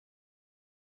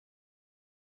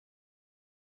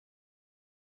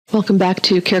Welcome back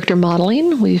to character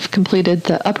modeling. We've completed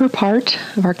the upper part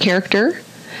of our character,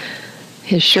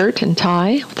 his shirt and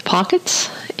tie with the pockets,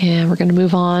 and we're going to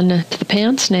move on to the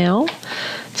pants now.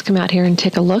 Let's come out here and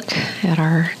take a look at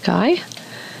our guy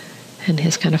and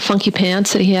his kind of funky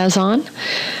pants that he has on.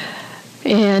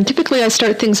 And typically I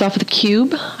start things off with a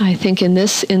cube. I think in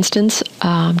this instance,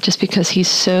 just because he's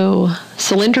so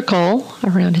cylindrical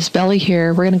around his belly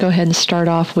here, we're going to go ahead and start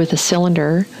off with a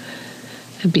cylinder.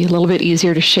 It'd be a little bit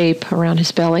easier to shape around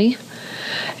his belly.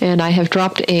 And I have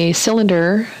dropped a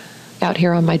cylinder out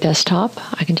here on my desktop.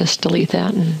 I can just delete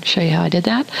that and show you how I did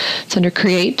that. It's under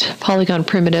Create, Polygon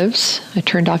Primitives. I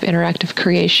turned off Interactive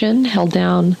Creation, held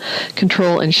down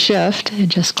Control and Shift,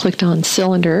 and just clicked on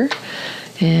Cylinder.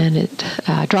 And it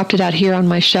dropped it out here on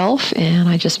my shelf, and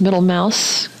I just middle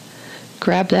mouse,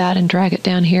 grab that and drag it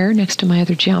down here next to my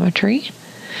other geometry.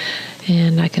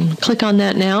 And I can click on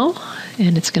that now,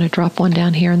 and it's going to drop one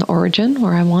down here in the origin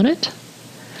where I want it.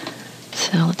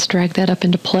 So let's drag that up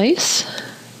into place,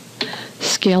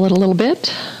 scale it a little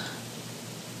bit.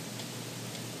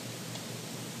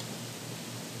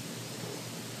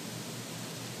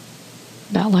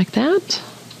 About like that.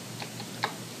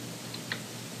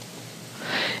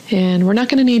 And we're not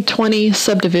going to need 20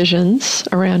 subdivisions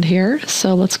around here,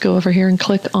 so let's go over here and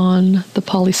click on the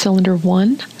polycylinder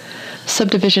 1.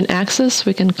 Subdivision axis,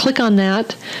 we can click on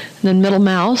that, and then middle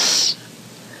mouse,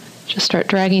 just start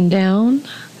dragging down.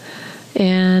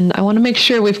 And I want to make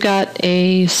sure we've got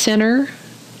a center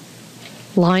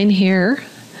line here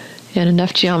and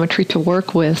enough geometry to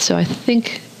work with. So I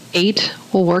think 8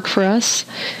 will work for us.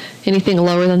 Anything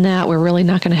lower than that, we're really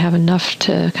not going to have enough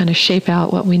to kind of shape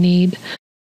out what we need.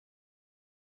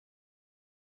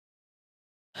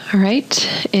 All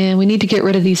right, and we need to get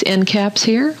rid of these end caps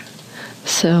here.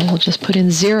 So we'll just put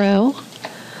in 0.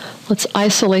 Let's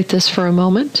isolate this for a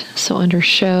moment. So under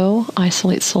Show,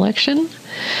 Isolate Selection,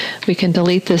 we can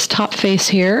delete this top face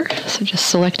here. So just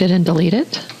select it and delete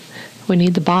it. We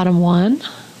need the bottom one.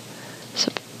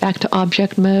 So back to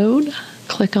Object Mode,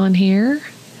 click on here,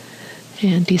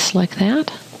 and deselect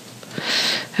that.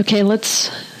 Okay,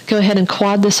 let's go ahead and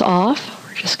quad this off.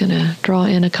 We're just going to draw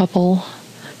in a couple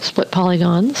split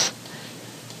polygons.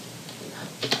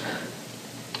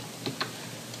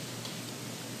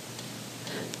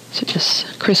 So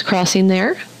just crisscrossing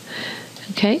there.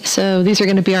 Okay, so these are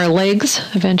going to be our legs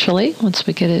eventually, once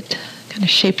we get it kind of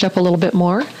shaped up a little bit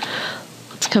more.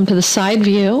 Let's come to the side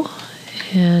view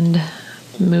and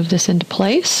move this into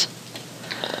place.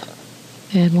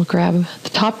 And we'll grab the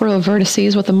top row of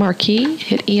vertices with the marquee,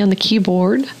 hit E on the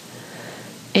keyboard,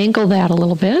 angle that a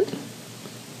little bit.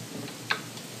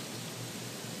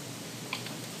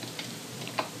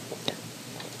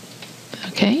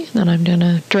 Okay, then I'm going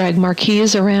to drag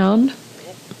marquees around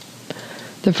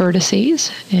the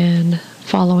vertices and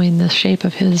following the shape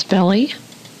of his belly.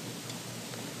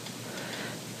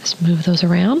 Just move those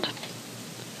around.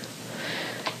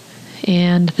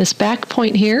 And this back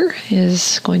point here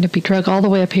is going to be drug all the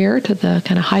way up here to the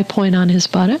kind of high point on his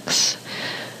buttocks.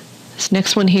 This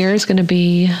next one here is going to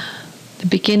be the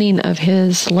beginning of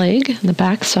his leg and the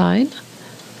back side.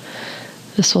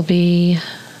 This will be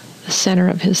the center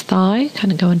of his thigh,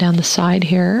 kind of going down the side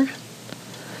here.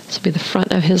 This will be the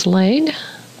front of his leg,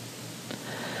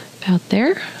 about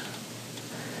there.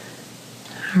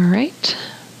 All right.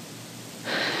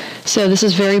 So this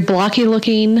is very blocky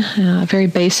looking, very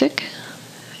basic,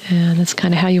 and it's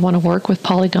kind of how you want to work with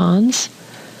polygons.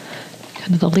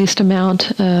 Kind of the least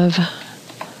amount of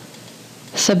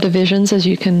subdivisions as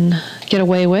you can get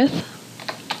away with.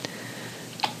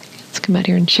 Let's come out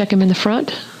here and check him in the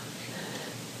front.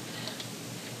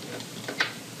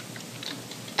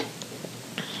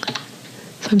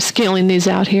 I'm scaling these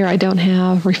out here. I don't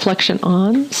have reflection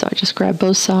on, so I just grab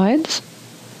both sides,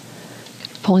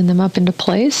 pulling them up into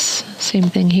place. Same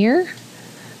thing here.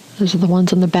 Those are the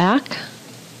ones on the back.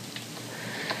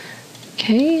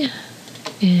 Okay,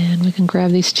 and we can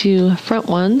grab these two front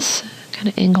ones, kind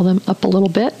of angle them up a little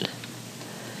bit,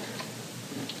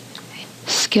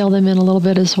 scale them in a little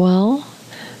bit as well.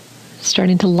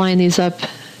 Starting to line these up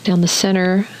down the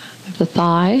center of the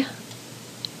thigh.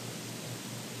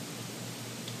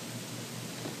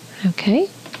 Okay,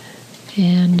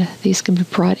 and these can be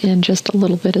brought in just a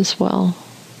little bit as well.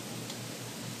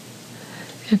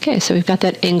 Okay, so we've got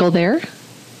that angle there.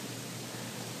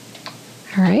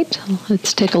 All right,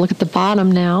 let's take a look at the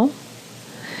bottom now.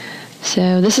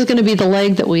 So this is going to be the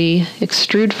leg that we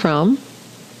extrude from.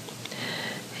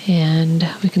 And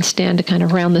we can stand to kind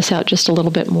of round this out just a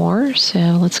little bit more. So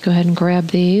let's go ahead and grab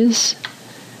these,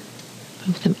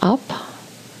 move them up.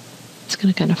 It's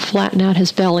going to kind of flatten out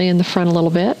his belly in the front a little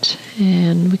bit,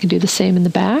 and we can do the same in the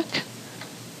back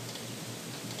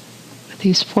with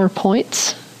these 4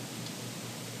 points.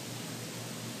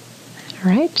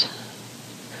 All right.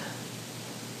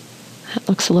 That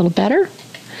looks a little better.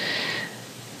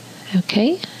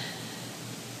 Okay.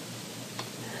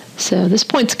 So this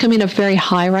point's coming up very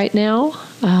high right now.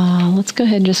 Let's go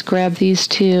ahead and just grab these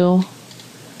 2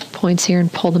 points here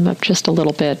and pull them up just a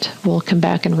little bit. We'll come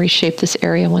back and reshape this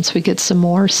area once we get some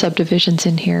more subdivisions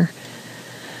in here.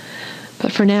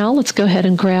 But for now, let's go ahead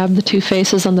and grab the 2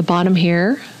 faces on the bottom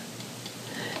here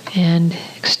and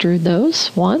extrude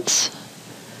those once.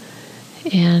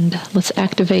 And let's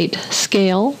activate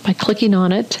scale by clicking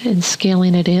on it and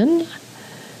scaling it in,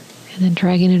 and then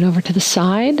dragging it over to the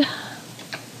side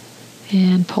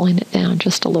and pulling it down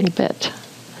just a little bit.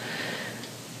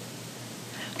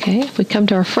 Okay, if we come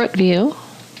to our front view,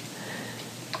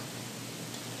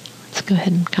 let's go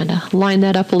ahead and kind of line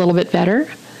that up a little bit better.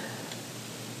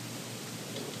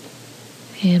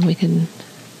 And we can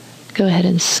go ahead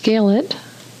and scale it.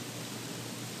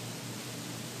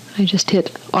 I just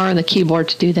hit R on the keyboard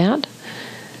to do that.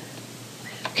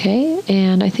 Okay,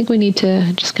 and I think we need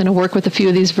to just kind of work with a few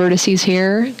of these vertices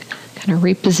here, kind of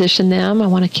reposition them. I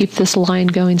want to keep this line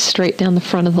going straight down the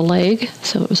front of the leg,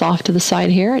 so it was off to the side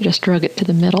here. I just drug it to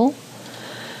the middle.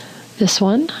 This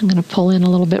one, I'm going to pull in a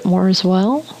little bit more as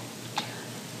well.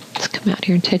 Let's come out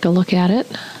here and take a look at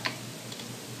it.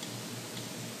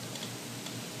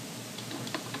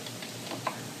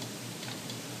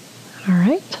 All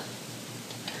right.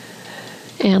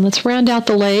 And let's round out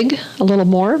the leg a little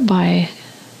more by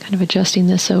kind of adjusting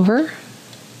this over.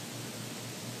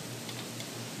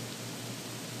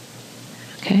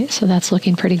 Okay, so that's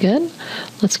looking pretty good.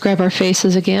 Let's grab our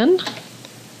faces again,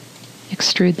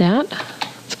 extrude that.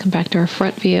 Let's come back to our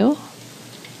front view.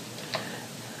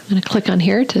 I'm going to click on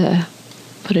here to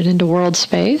put it into world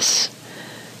space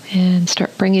and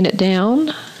start bringing it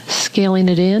down, scaling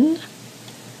it in,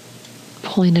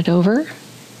 pulling it over.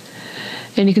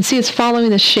 And you can see it's following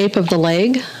the shape of the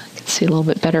leg. You can see a little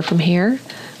bit better from here.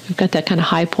 We've got that kind of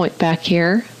high point back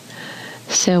here.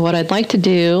 So what I'd like to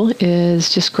do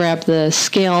is just grab the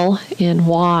scale in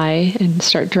Y and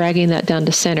start dragging that down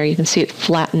to center. You can see it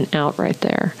flatten out right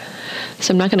there.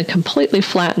 So I'm not going to completely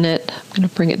flatten it. I'm going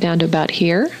to bring it down to about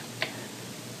here.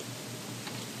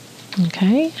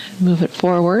 Okay, move it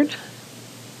forward.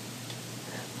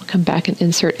 We'll come back and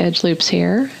insert edge loops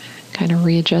here. Kind of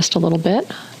readjust a little bit.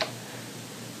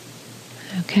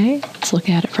 Okay, let's look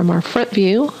at it from our front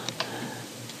view.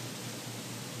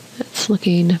 It's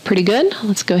looking pretty good.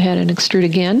 Let's go ahead and extrude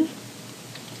again.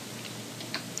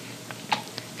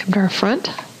 Come to our front.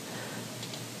 We're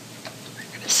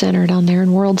going to center it on there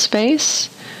in world space.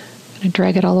 I'm going to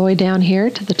drag it all the way down here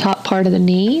to the top part of the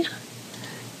knee.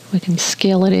 We can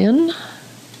scale it in,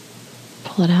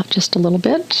 pull it out just a little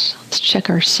bit. Let's check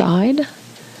our side.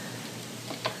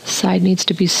 Side needs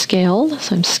to be scaled,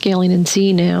 so I'm scaling in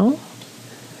Z now,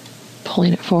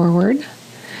 pulling it forward.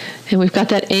 And we've got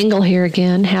that angle here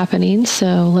again happening,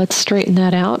 so let's straighten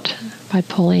that out by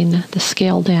pulling the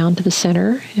scale down to the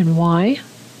center in Y.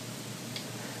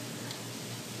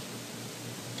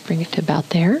 Bring it to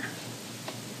about there.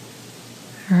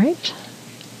 All right.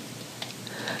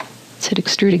 Let's hit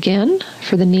extrude again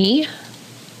for the knee.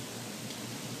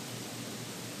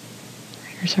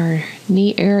 Here's our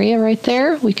knee area right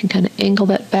there. We can kind of angle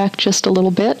that back just a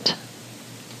little bit.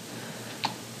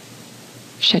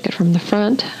 Check it from the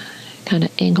front. Kind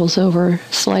of angles over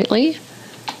slightly.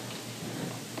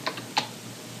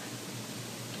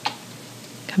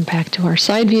 Come back to our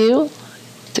side view.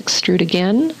 Let's extrude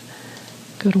again.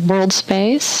 Go to world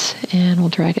space, and we'll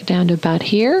drag it down to about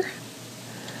here.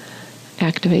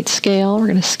 Activate scale. We're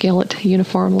going to scale it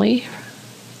uniformly.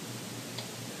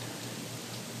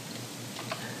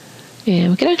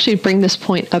 And we can actually bring this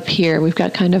point up here. We've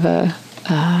got kind of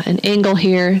an angle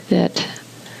here that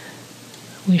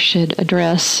we should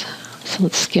address. So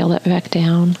let's scale that back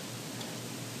down.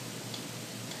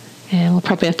 And we'll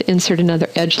probably have to insert another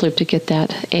edge loop to get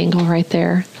that angle right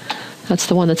there. That's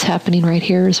the one that's happening right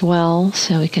here as well.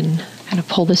 So we can kind of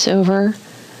pull this over,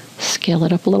 scale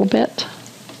it up a little bit.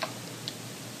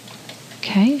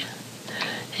 Okay.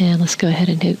 And let's go ahead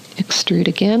and hit extrude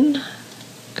again.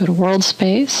 Go to world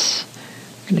space.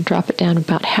 We're going to drop it down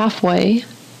about halfway.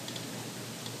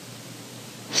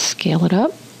 Scale it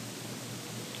up.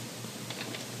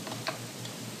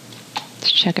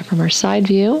 Let's check it from our side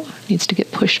view. It needs to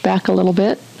get pushed back a little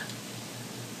bit.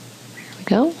 There we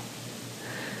go.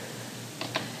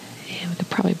 And we could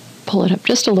probably pull it up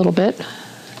just a little bit.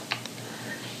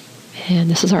 And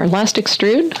this is our last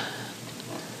extrude.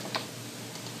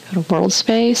 Go Go to world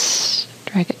space,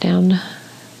 drag it down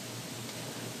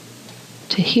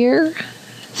to here,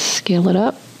 scale it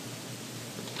up.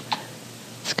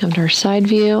 Let's come to our side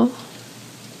view.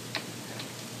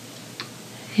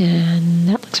 And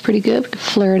that looks pretty good. We can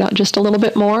flare it out just a little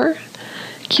bit more.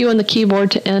 Q on the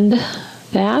keyboard to end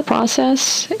that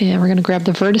process. And we're going to grab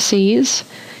the vertices,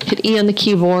 hit E on the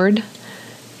keyboard,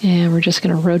 and we're just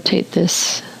going to rotate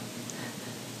this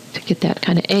to get that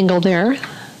kind of angle there.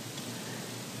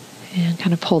 And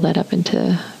kind of pull that up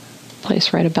into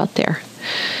place right about there.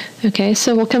 Okay,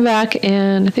 so we'll come back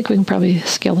and I think we can probably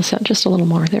scale this out just a little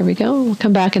more. There we go. We'll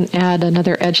come back and add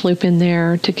another edge loop in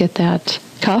there to get that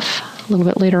cuff a little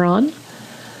bit later on.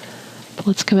 But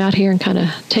let's come out here and kind of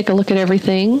take a look at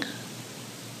everything.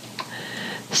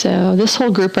 So this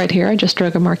whole group right here, I just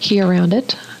drug a marquee around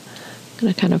it. I'm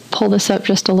going to kind of pull this up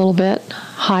just a little bit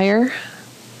higher.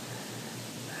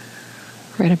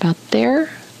 Right about there.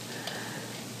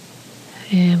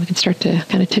 And we can start to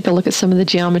kind of take a look at some of the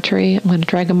geometry. I'm going to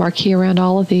drag a marquee around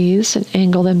all of these and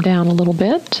angle them down a little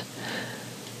bit.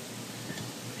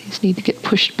 These need to get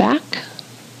pushed back.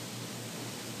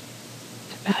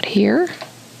 About here.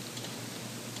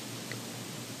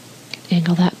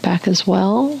 Angle that back as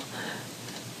well.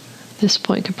 This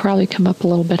point could probably come up a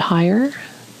little bit higher.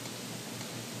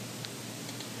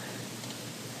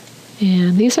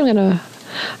 And these I'm going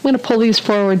to pull these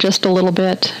forward just a little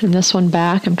bit and this one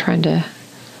back. I'm trying to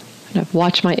kind of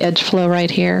watch my edge flow right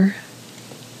here.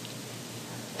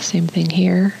 Same thing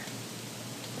here.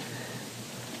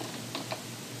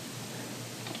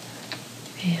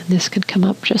 And this could come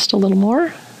up just a little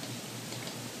more.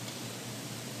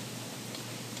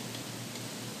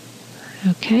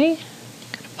 Okay,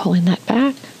 kind of pulling that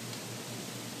back.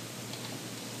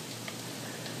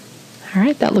 All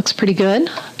right, that looks pretty good.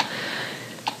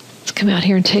 Let's come out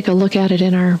here and take a look at it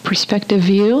in our perspective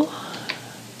view.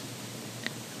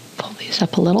 Pull these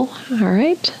up a little. All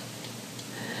right.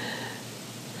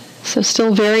 So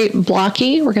still very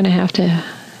blocky. We're going to have to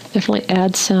definitely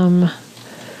add some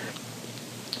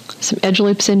edge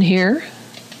loops in here.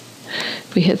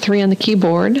 If we hit 3 on the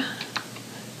keyboard,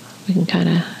 we can kind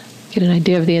of get an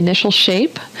idea of the initial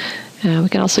shape. We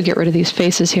can also get rid of these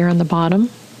faces here on the bottom.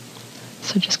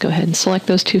 So just go ahead and select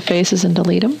those 2 faces and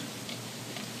delete them.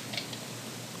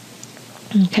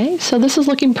 Okay, so this is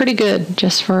looking pretty good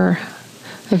just for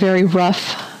a very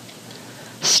rough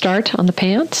start on the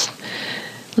pants.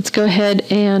 Let's go ahead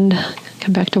and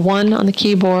come back to 1 on the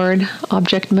keyboard,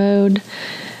 object mode,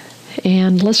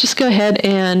 and let's just go ahead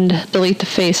and delete the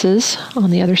faces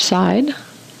on the other side.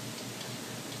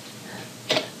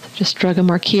 Just drag a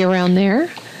marquee around there,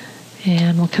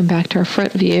 and we'll come back to our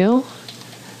front view.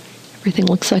 Everything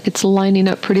looks like it's lining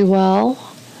up pretty well.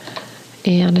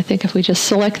 And I think if we just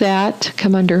select that,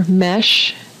 come under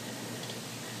Mesh,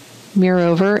 Mirror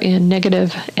Over, and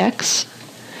 -X,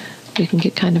 we can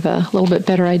get kind of a little bit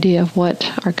better idea of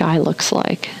what our guy looks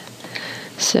like.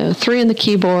 So 3 on the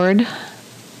keyboard,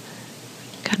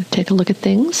 kind of take a look at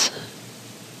things.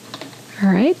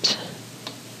 All right.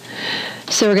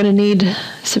 So we're going to need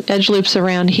some edge loops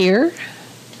around here,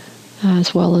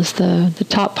 as well as the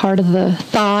top part of the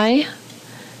thigh.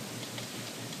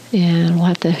 And we'll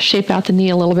have to shape out the knee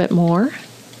a little bit more.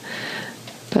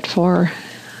 But for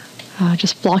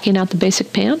just blocking out the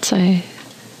basic pants, I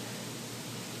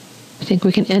think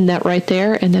we can end that right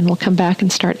there, and then we'll come back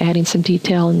and start adding some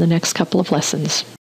detail in the next couple of lessons.